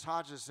 now, Chris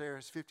Hodges there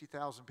has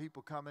 50,000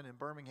 people coming in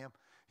Birmingham.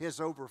 He has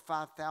over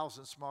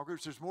 5,000 small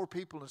groups. There's more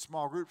people in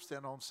small groups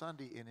than on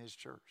Sunday in his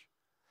church.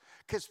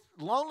 Because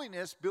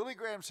loneliness, Billy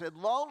Graham said,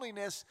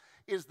 loneliness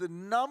is the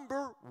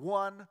number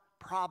one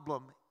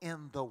problem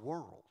in the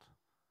world.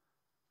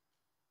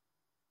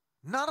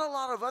 Not a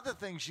lot of other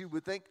things you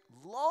would think,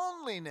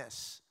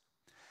 loneliness.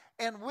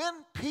 And when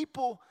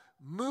people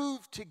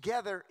move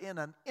together in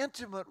an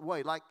intimate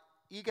way. Like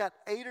you got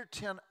 8 or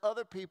 10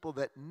 other people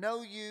that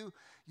know you.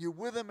 You're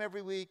with them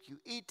every week. You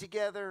eat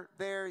together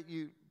there.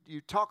 You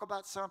talk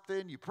about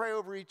something. You pray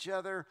over each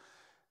other.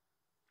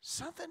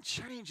 Something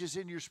changes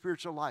in your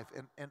spiritual life.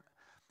 And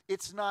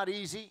it's not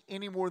easy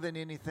any more than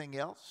anything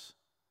else.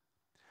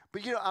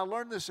 But, you know, I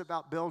learned this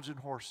about Belgian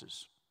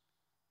horses.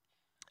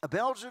 A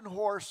Belgian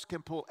horse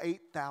can pull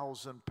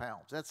 8,000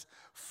 pounds. That's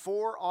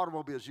 4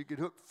 automobiles. You could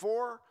hook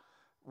 4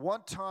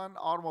 one-ton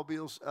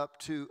automobiles up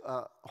to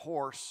a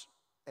horse,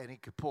 and he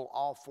could pull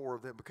all 4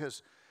 of them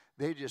because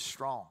they're just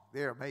strong.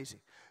 They're amazing.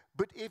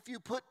 But if you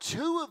put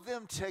 2 of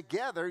them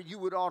together, you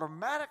would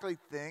automatically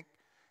think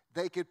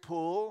they could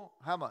pull,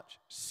 how much?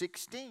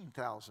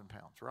 16,000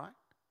 pounds, right?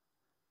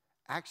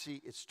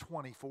 Actually, it's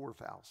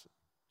 24,000.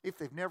 If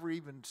they've never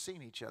even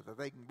seen each other,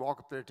 they can walk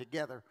up there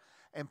together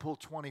and pull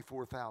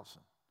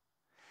 24,000.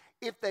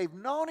 If they've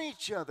known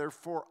each other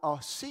for a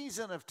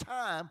season of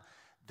time,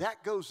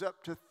 that goes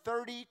up to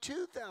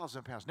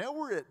 32,000 pounds. Now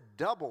we're at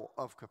double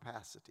of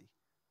capacity.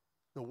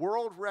 The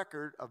world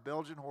record of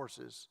Belgian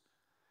horses,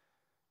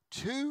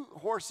 2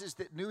 horses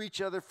that knew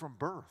each other from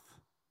birth,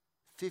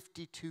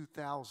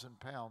 52,000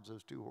 pounds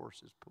those 2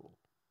 horses pulled.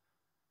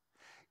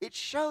 It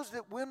shows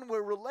that when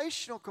the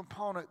relational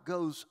component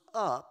goes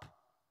up,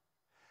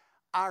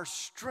 our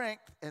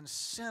strength and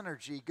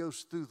synergy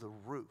goes through the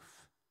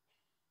roof.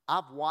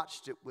 I've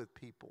watched it with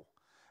people.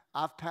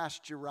 I've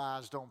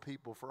pasteurized on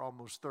people for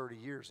almost 30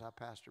 years. I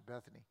pastor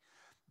Bethany.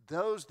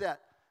 Those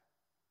that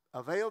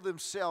avail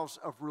themselves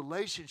of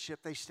relationship,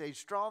 they stayed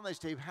strong, they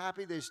stayed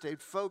happy, they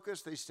stayed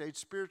focused, they stayed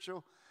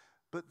spiritual.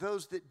 But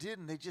those that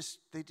didn't, they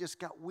just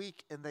got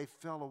weak and they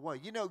fell away.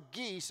 You know,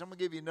 geese, I'm going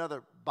to give you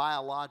another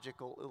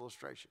biological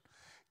illustration.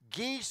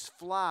 Geese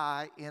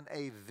fly in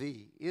a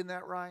V. Isn't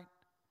that right?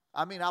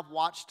 I mean, I've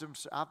watched them.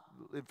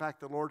 In fact,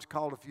 the Lord's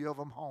called a few of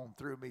them home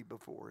through me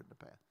before in the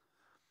past.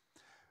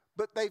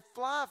 But they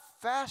fly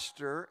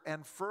faster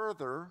and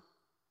further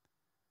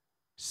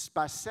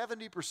by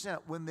 70%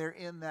 when they're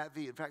in that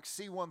V. In fact,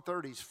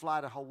 C-130s fly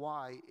to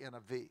Hawaii in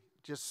a V.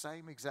 Just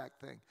same exact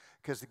thing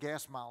because the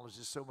gas mileage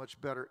is so much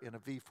better in a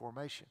V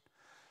formation.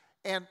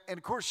 And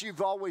of course,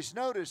 you've always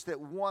noticed that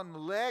one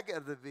leg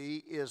of the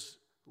V is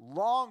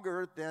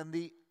longer than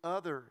the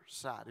other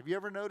side. Have you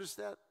ever noticed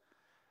that?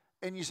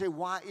 And you say,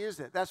 why is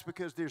that? That's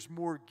because there's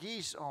more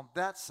geese on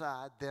that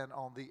side than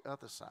on the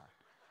other side.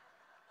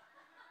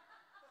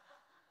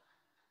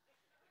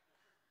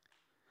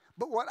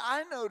 But what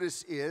I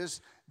notice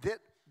is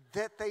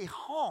that they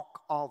honk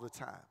all the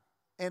time.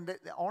 And the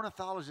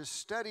ornithologists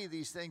study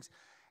these things.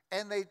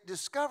 And they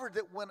discovered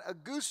that when a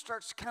goose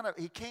starts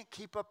he can't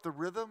keep up the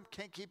rhythm,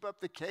 can't keep up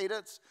the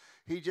cadence.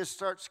 He just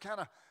starts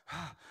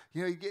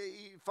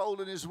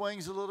folding his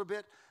wings a little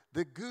bit.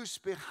 The goose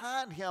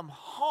behind him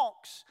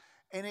honks.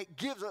 And it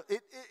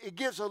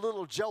gives a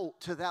little jolt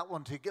to that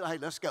one to get, hey,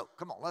 let's go.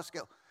 Come on, let's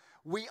go.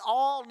 We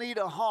all need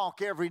a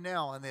honk every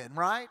now and then,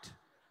 right?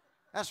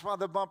 That's why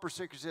the bumper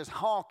sticker says,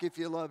 honk if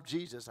you love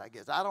Jesus, I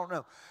guess. I don't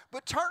know.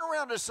 But turn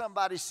around to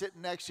somebody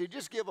sitting next to you.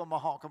 Just give them a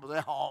honk. I'm going to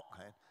say, honk.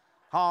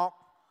 Honk.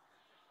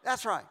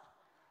 That's right.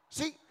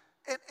 See,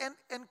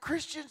 and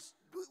Christians,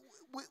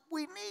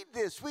 we need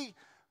this. We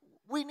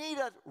need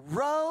a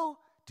row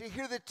to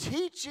hear the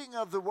teaching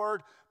of the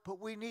word, but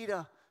we need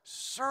a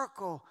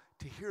circle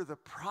to hear the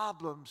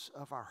problems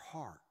of our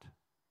heart.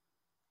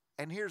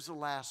 And here's the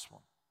last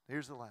one.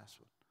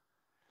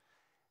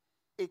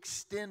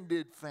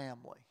 Extended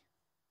family.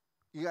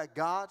 You got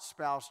God,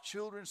 spouse,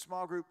 children,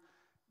 small group.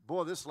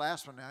 Boy, this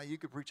last one now, you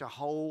could preach a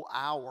whole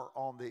hour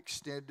on the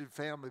extended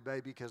family,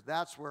 baby, because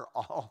that's where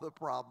all the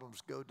problems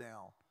go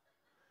down.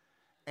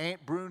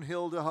 Aunt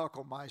Brunhilde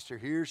Huckelmeister,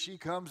 here she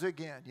comes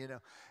again, you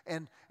know.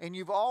 And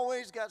you've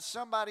always got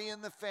somebody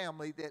in the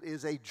family that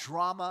is a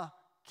drama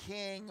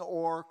king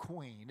or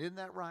queen. Isn't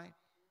that right?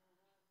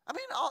 I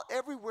mean,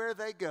 everywhere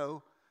they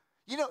go.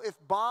 You know, if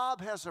Bob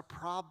has a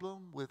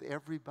problem with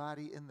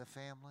everybody in the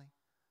family,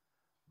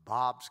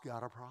 Bob's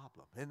got a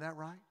problem. Isn't that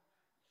right?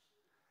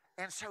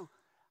 And so,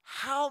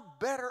 how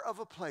better of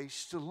a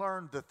place to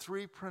learn the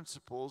 3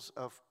 principles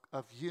of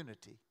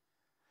unity?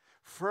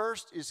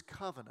 First is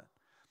covenant.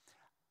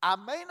 I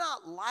may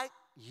not like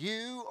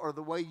you or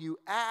the way you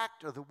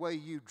act or the way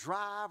you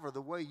drive or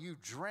the way you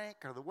drink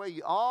or the way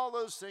you, all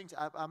those things,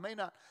 I may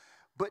not,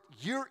 but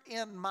you're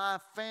in my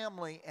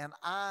family and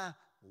I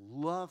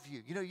love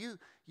you. You know,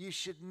 you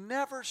should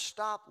never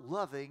stop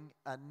loving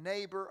a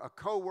neighbor, a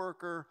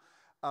coworker,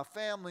 a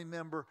family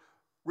member,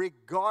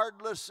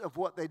 regardless of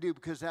what they do,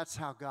 because that's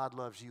how God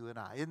loves you and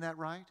I. Isn't that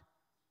right?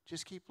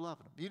 Just keep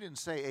loving them. You didn't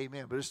say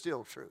amen, but it's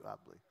still true, I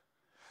believe.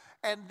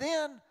 And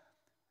then,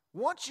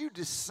 once you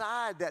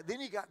decide that,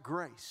 then you got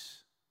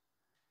grace.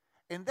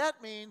 And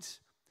that means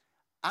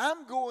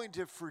I'm going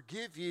to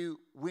forgive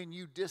you when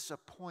you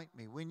disappoint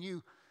me, when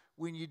you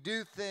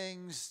do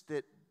things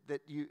that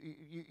you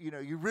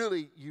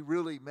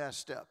really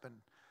messed up. And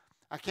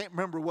I can't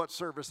remember what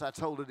service I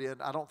told it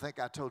in. I don't think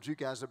I told you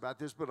guys about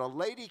this, but a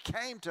lady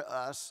came to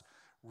us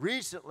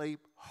recently,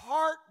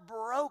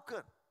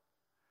 heartbroken.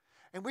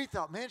 And we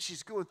thought, man,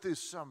 she's going through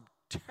some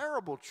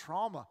terrible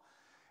trauma.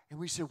 And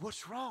we said,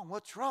 what's wrong?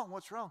 What's wrong?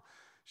 What's wrong?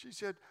 She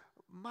said,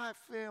 my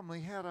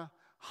family had a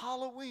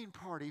Halloween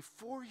party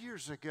 4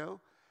 years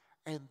ago,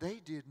 and they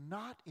did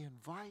not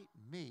invite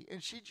me.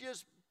 And she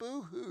just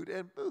boo-hooed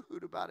and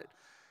boo-hooed about it.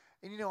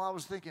 And, I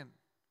was thinking,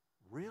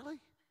 really?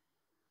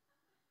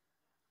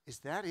 Is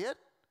that it?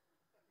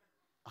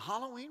 A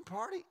Halloween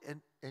party?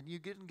 And you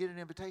didn't get an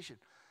invitation.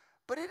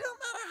 But it don't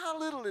matter how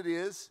little it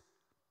is.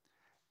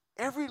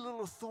 Every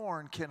little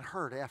thorn can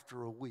hurt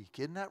after a week.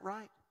 Isn't that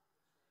right?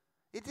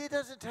 It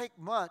doesn't take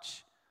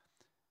much.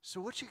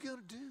 So what you going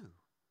to do?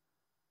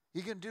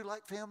 You going to do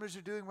like families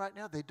are doing right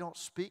now? They don't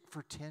speak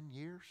for 10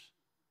 years.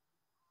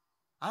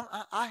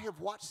 I have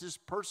watched this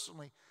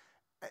personally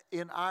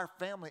in our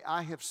family.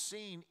 I have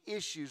seen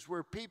issues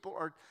where people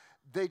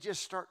they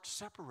just start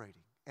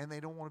separating and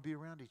they don't want to be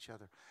around each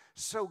other.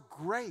 So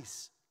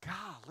grace,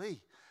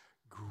 golly,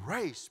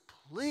 grace,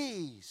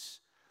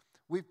 please.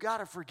 We've got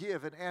to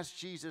forgive and ask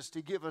Jesus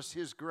to give us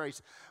His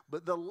grace.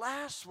 But the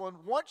last one,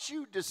 once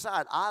you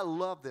decide, I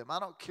love them, I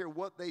don't care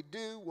what they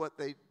do, what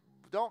they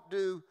don't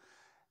do,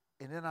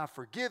 and then I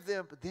forgive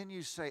them, but then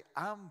you say,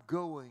 I'm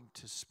going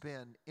to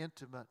spend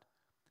intimate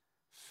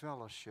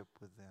fellowship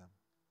with them.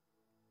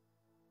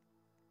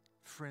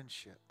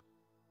 Friendship.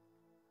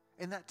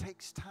 And that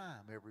takes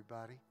time,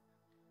 everybody.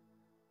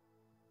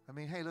 I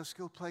mean, hey, let's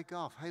go play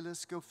golf. Hey,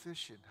 let's go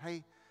fishing.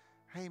 Hey,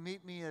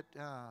 meet me at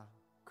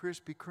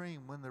Krispy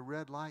Kreme when the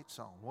red light's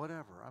on.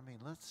 Whatever. I mean,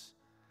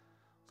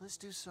 let's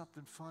do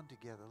something fun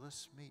together.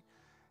 Let's meet.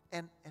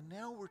 And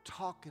now we're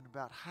talking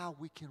about how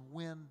we can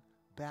win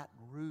Baton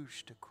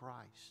Rouge to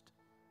Christ.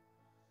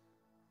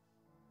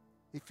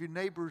 If your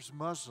neighbor's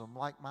Muslim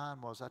like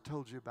mine was, I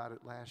told you about it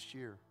last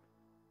year.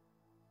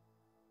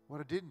 What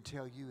I didn't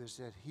tell you is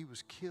that he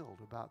was killed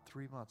about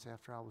 3 months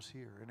after I was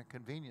here in a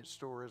convenience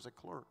store as a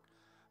clerk.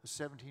 A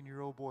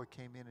 17-year-old boy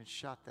came in and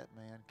shot that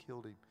man,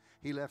 killed him.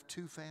 He left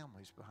 2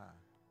 families behind.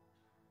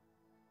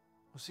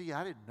 Well, see,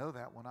 I didn't know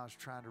that when I was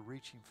trying to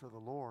reach him for the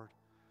Lord.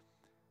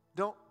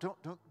 Don't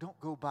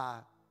go by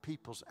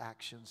people's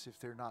actions if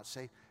they're not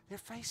saved. They're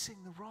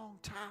facing the wrong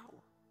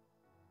tower.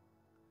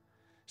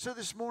 So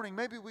this morning,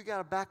 maybe we got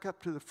to back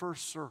up to the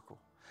first circle.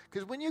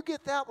 Because when you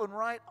get that one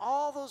right,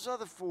 all those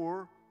other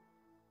 4,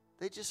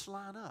 they just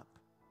line up.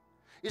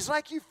 It's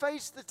like you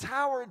face the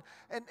tower,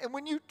 and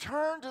when you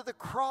turn to the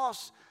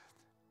cross,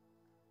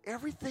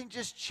 everything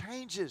just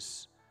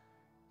changes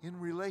in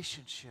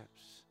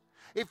relationships.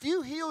 If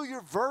you heal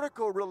your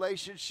vertical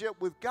relationship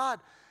with God,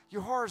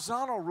 your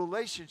horizontal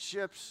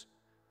relationships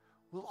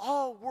will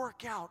all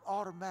work out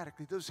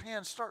automatically. Those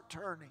hands start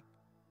turning.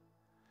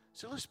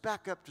 So let's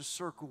back up to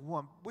circle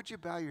 1. Would you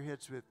bow your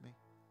heads with me?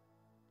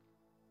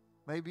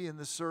 Maybe in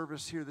the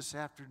service here this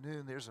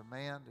afternoon, there's a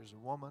man, there's a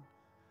woman,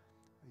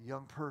 a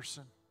young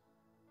person.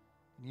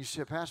 And you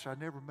say, Pastor, I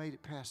never made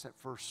it past that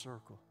first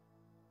circle.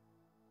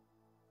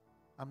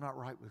 I'm not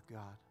right with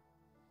God.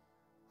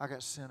 I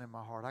got sin in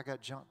my heart. I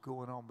got junk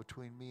going on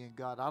between me and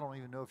God. I don't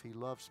even know if He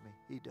loves me.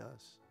 He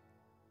does.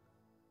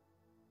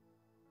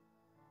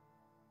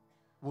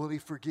 Will He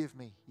forgive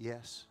me?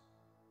 Yes.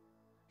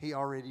 He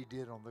already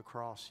did on the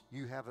cross.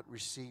 You haven't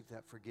received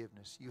that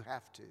forgiveness. You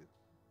have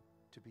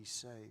to be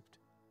saved.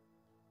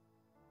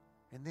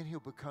 And then He'll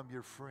become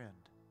your friend.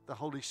 The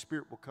Holy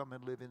Spirit will come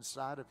and live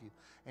inside of you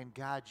and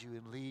guide you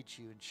and lead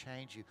you and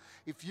change you.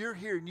 If you're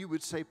here and you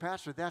would say,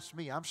 Pastor, that's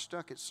me. I'm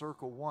stuck at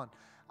circle 1.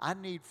 I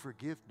need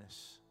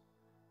forgiveness.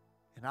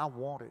 And I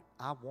want it.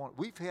 I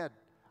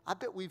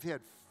bet we've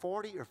had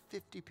 40 or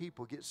 50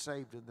 people get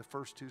saved in the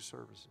first 2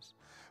 services.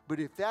 But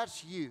if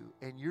that's you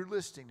and you're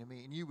listening to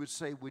me and you would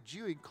say, would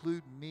you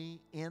include me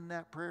in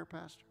that prayer,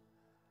 Pastor?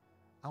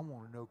 I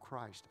want to know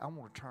Christ. I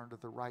want to turn to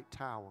the right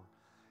tower.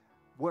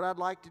 What I'd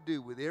like to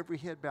do with every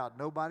head bowed,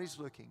 nobody's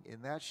looking,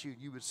 in that shoe,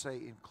 you would say,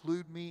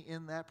 include me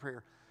in that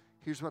prayer.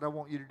 Here's what I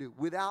want you to do.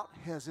 Without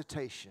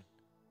hesitation,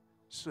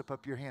 slip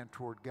up your hand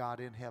toward God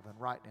in heaven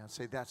right now and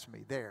say, that's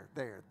me. There.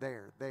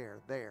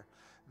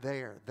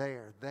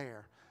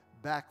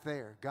 Back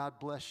there. God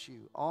bless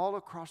you. All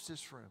across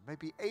this room,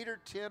 maybe 8 or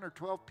 10 or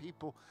 12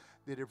 people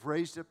that have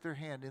raised up their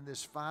hand in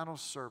this final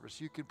service.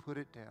 You can put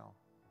it down.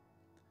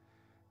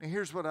 Now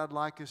here's what I'd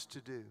like us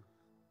to do.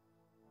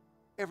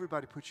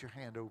 Everybody put your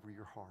hand over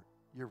your heart,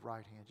 your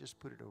right hand. Just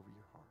put it over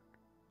your heart.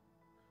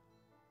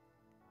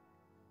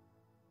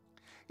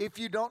 If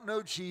you don't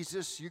know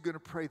Jesus, you're going to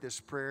pray this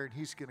prayer and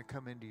He's going to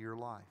come into your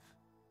life.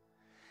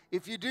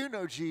 If you do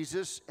know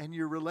Jesus and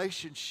your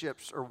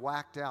relationships are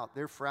whacked out,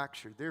 they're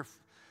fractured,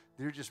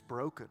 they're just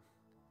broken,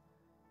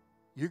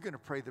 you're going to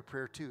pray the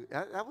prayer too.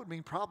 That would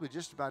mean probably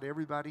just about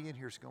everybody in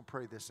here is going to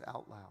pray this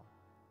out loud.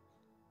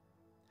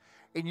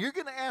 And you're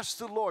going to ask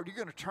the Lord, you're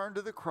going to turn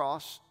to the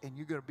cross and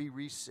you're going to be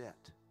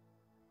reset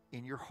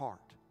in your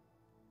heart.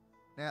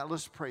 Now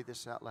let's pray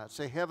this out loud.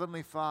 Say,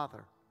 Heavenly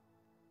Father.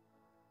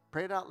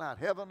 Pray it out loud.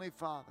 Heavenly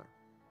Father,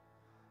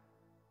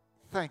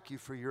 thank you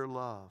for your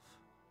love.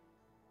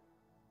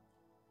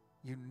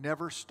 You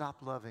never stop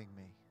loving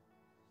me.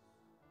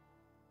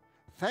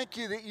 Thank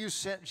you that you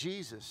sent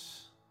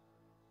Jesus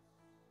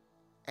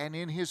And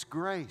in His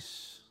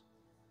grace,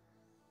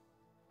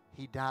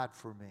 He died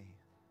for me.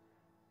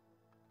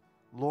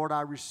 Lord,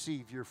 I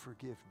receive your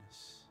forgiveness.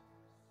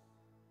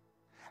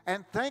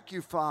 And thank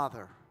you,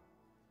 Father,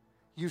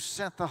 you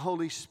sent the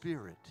Holy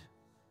Spirit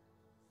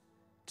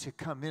to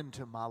come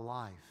into my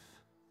life.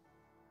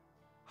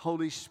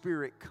 Holy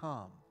Spirit,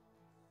 come.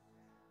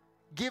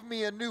 Give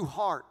me a new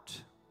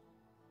heart,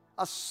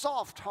 a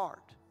soft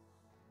heart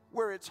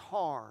where it's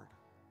hard.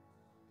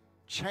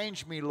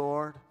 Change me,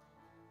 Lord.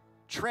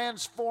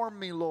 Transform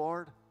me,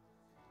 Lord.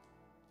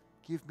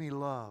 Give me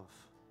love,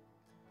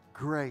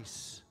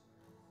 grace,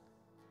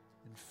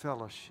 and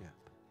fellowship.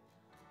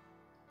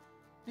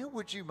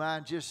 Would you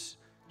mind just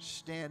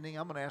standing?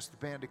 I'm going to ask the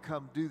band to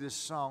come do this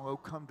song, "Oh,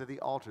 Come to the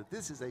Altar."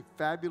 This is a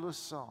fabulous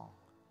song.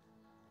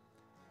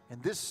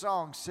 And this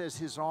song says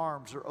His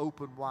arms are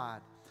open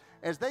wide.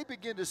 As they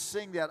begin to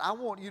sing that, I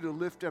want you to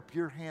lift up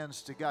your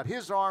hands to God.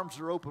 His arms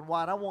are open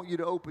wide. I want you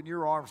to open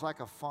your arms like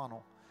a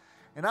funnel.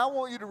 And I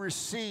want you to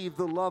receive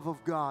the love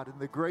of God and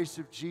the grace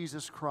of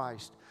Jesus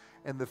Christ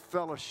and the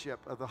fellowship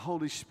of the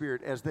Holy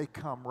Spirit as they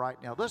come right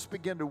now. Let's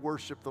begin to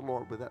worship the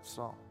Lord with that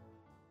song.